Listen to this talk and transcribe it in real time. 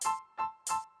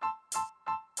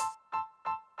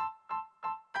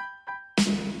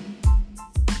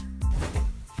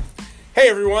Hey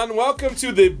everyone, welcome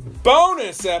to the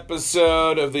bonus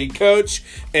episode of the Coach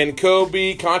and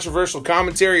Koby Controversial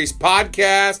Commentaries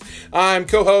podcast. I'm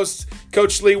co-host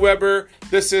Coach Lee Weber.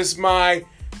 This is my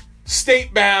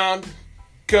state-bound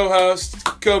co-host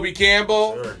Koby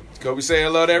Campbell. Sure. Koby, say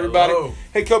hello to everybody. Hello.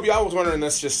 Hey Koby, I was wondering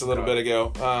this just a little bit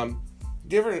ago.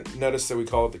 Do you ever notice that we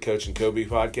call it the Coach and Koby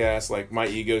podcast? Like my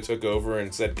ego took over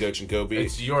and said Coach and Koby.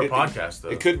 It's your podcast, though.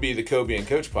 It could be the Koby and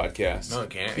Coach podcast. No, it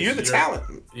can't. You're the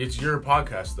talent. It's your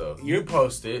podcast, though. You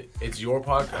post it. It's your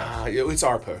podcast. It's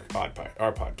our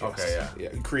podcast. Okay,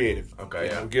 yeah. Creative. Okay,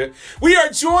 yeah. Good. We are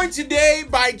joined today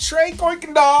by Trey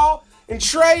Coykendall, and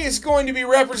Trey is going to be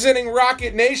representing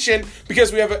Rocket Nation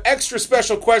because we have an extra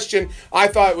special question. I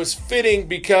thought it was fitting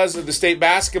because of the state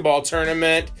basketball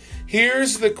tournament.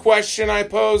 Here's the question I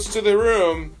pose to the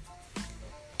room.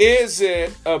 Is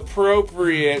it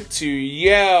appropriate to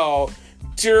yell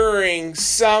during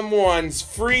someone's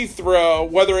free throw,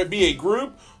 whether it be a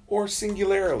group or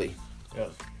singularly?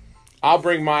 Yes. I'll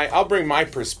bring my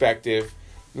perspective,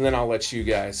 and then I'll let you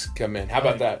guys come in. How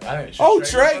about that?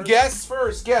 Trey, guess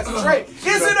first. Trey, is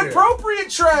it appropriate,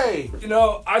 Trey? You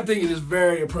know, I think it is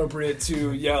very appropriate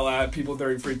to yell at people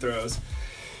during free throws.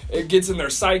 It gets in their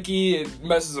psyche, it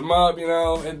messes them up,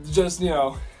 and just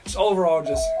overall,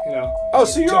 Oh,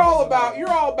 so you're all about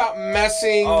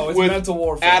messing it's with mental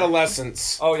warfare.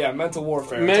 Adolescence. Oh yeah, mental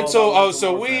warfare. We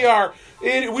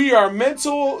are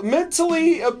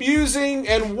mentally abusing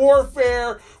and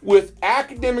warfare with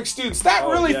academic students. That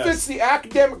really fits the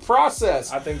academic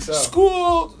process. I think so.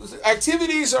 School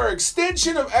activities are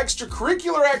extension of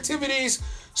extracurricular activities.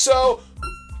 So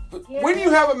when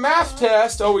you have a math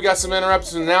test, we got some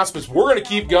interruptions and announcements. We're going to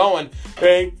keep going.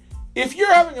 Okay. If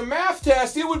you're having a math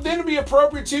test, it would then be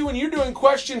appropriate to, when you're doing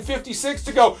question 56,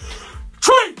 to go,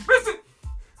 Trey, listen,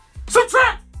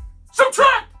 subtract, not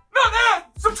add,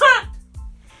 subtract.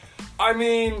 I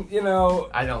mean,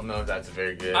 I don't know if that's a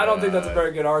very good... I don't think that's a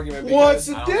very good argument. What's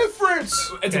the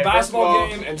difference? It's a basketball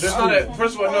game, and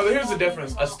first of all, no, here's the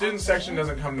difference. A student section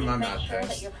doesn't come to my math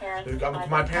test.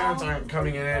 My parents aren't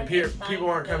coming in. People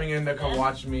aren't coming in to come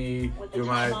watch me do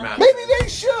my math Maybe test. they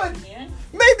should.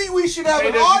 Maybe we should have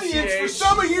an audience for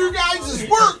some of you guys'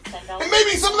 work. And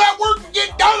maybe some of that work can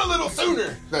get done a little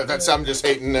sooner. I'm just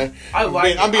hating.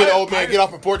 I'm being an old man. Get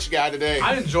off my porch guy today.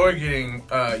 I enjoy getting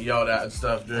yelled at and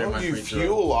stuff during my free throw.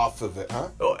 Fuel off of it, huh?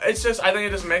 It's just, I think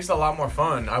it just makes it a lot more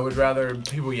fun. I would rather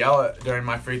people yell at during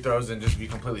my free throws than just be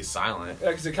completely silent. Yeah,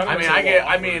 because it kind of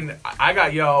I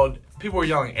got yelled. People were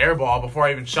yelling airball before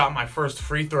I even shot my first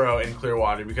free throw in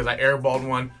Clearwater because I airballed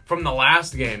one from the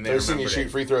last game. They've seen you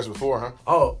shoot free throws before, huh?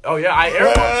 Oh yeah, I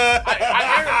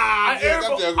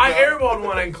airballed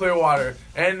one in Clearwater,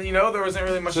 and there wasn't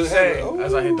really much to say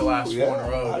as I hit the last four in a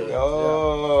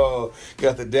row.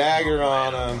 Got the dagger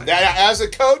on him. As a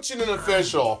coach and an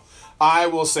official, I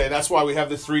will say that's why we have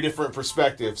the three different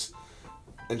perspectives.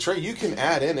 And Trey, you can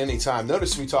add in anytime.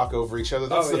 Notice we talk over each other.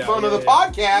 That's the fun of the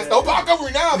podcast. Don't talk over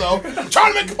me now, though. I'm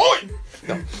trying to make a point.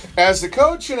 No. As a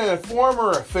coach and a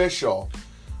former official,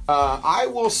 I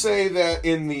will say that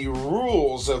in the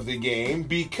rules of the game,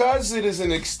 because it is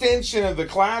an extension of the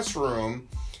classroom,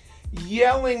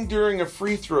 yelling during a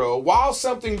free throw, while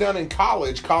something done in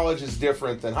college is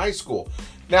different than high school.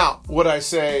 Now, would I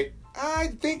say, I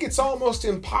think it's almost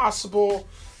impossible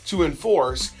to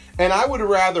enforce. And I would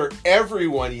rather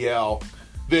everyone yell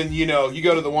than, you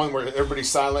go to the one where everybody's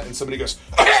silent and somebody goes,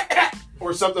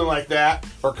 or something like that,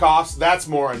 or coughs. That's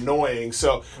more annoying.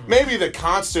 So maybe the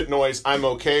constant noise I'm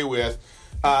okay with.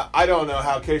 I don't know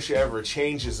how Keisha ever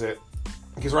changes it.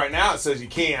 Because right now it says you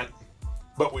can't,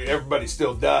 but everybody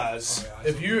still does.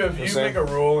 If you make a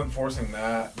rule enforcing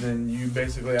that, then you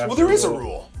basically have there is a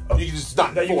rule. You just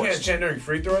not that enforced. You can't chant during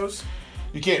free throws?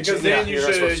 You can't because chant.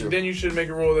 Then you should make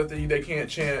a rule that they can't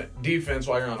chant defense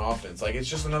while you're on offense. Like, it's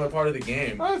just another part of the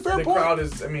game. Fair point.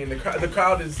 The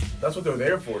crowd is that's what they're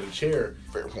there for, to cheer.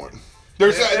 Fair point.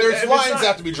 There's lines that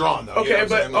have to be drawn, though.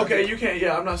 Okay, you can't.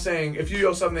 Yeah, I'm not saying if you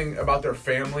yell something about their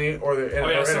family or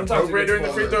inappropriate during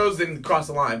the free throws, then cross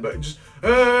the line. But just you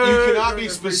cannot be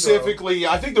specifically.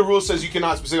 I think the rule says you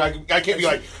cannot specifically. I can't be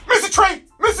like, miss it, Trey,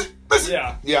 miss it.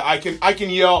 Yeah. I can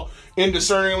yell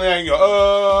indiscerningly. I can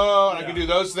go, and I can do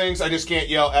those things. I just can't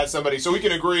yell at somebody. So we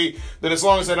can agree that as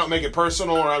long as I don't make it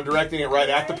personal or I'm directing it right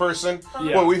at the person.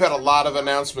 Yeah. Well, we've had a lot of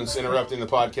announcements interrupting the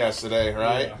podcast today,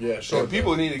 right? Yeah, sure. And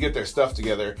people need to get their stuff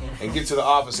together and get to the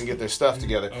office and get their stuff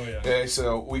together. Okay,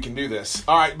 so we can do this.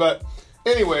 All right, but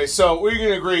anyway, so we're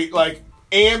going to agree, like,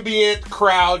 ambient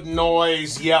crowd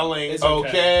noise, yelling,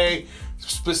 okay.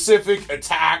 specific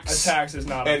attacks. Attacks is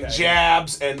not and okay.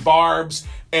 jabs and barbs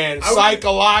and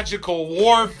psychological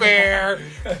warfare,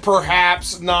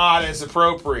 perhaps not as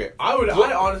appropriate. I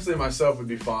honestly myself would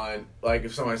be fine. Like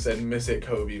if somebody said, "Miss it,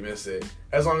 Kobe, miss it,"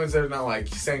 as long as they're not like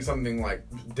saying something like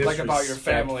disrespectful. Like about your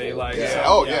family, like yeah.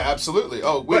 Absolutely.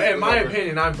 But in my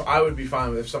opinion, I would be fine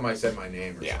with if somebody said my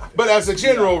name. Or something. But as a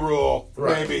general rule,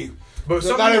 maybe. But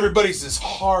not everybody's as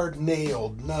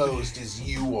hard-nailed nosed as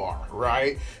you are,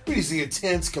 right? He's the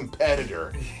intense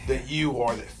competitor that you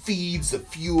are that feeds the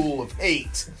fuel of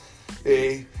hate.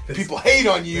 People hate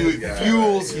on you, it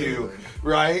fuels you,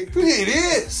 right? It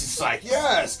is. It's like,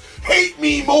 yes, hate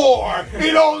me more.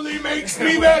 It only makes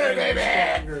me better,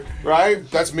 baby. Right?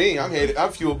 That's me. I'm hated.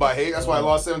 I'm fueled by hate. That's why I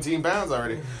lost 17 pounds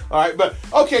already. All right, but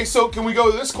okay. So can we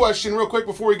go to this question real quick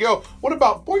before we go? What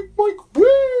about boink boink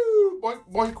woo, boink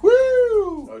boink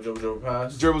woo? Oh, dribble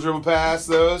pass. Dribble pass.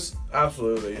 Those.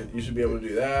 Absolutely. You should be able to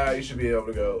do that. You should be able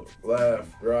to go left,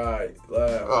 right.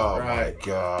 Oh right. my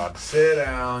God. Sit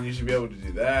down. You should be able to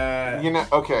do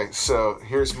that. Okay. So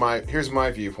here's my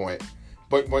viewpoint.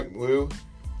 Boink boink woo.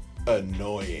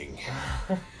 Annoying.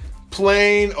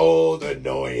 Plain old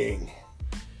annoying.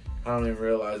 I don't even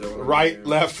realize that. Right,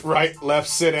 left,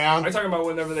 sit down. I'm talking about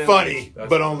whenever they funny,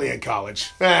 but only in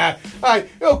college.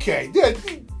 Okay.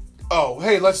 Oh,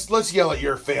 hey, let's yell at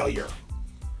your failure.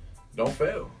 Don't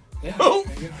fail. Yeah. Don't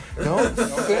fail. No,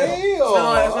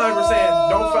 that's not what we're saying.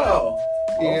 Don't fail.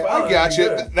 Yeah, I got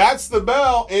you. That's the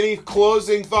bell. Any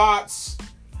closing thoughts?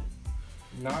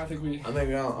 No, I think we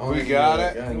got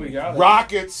it. I think we got it.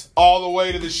 Rockets all the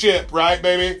way to the ship, right,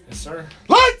 baby? Yes, sir.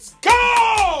 Let's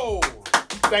go!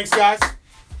 Thanks, guys. That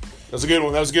was a good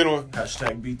one.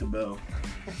 Hashtag beat the bell.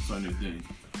 That's my new thing.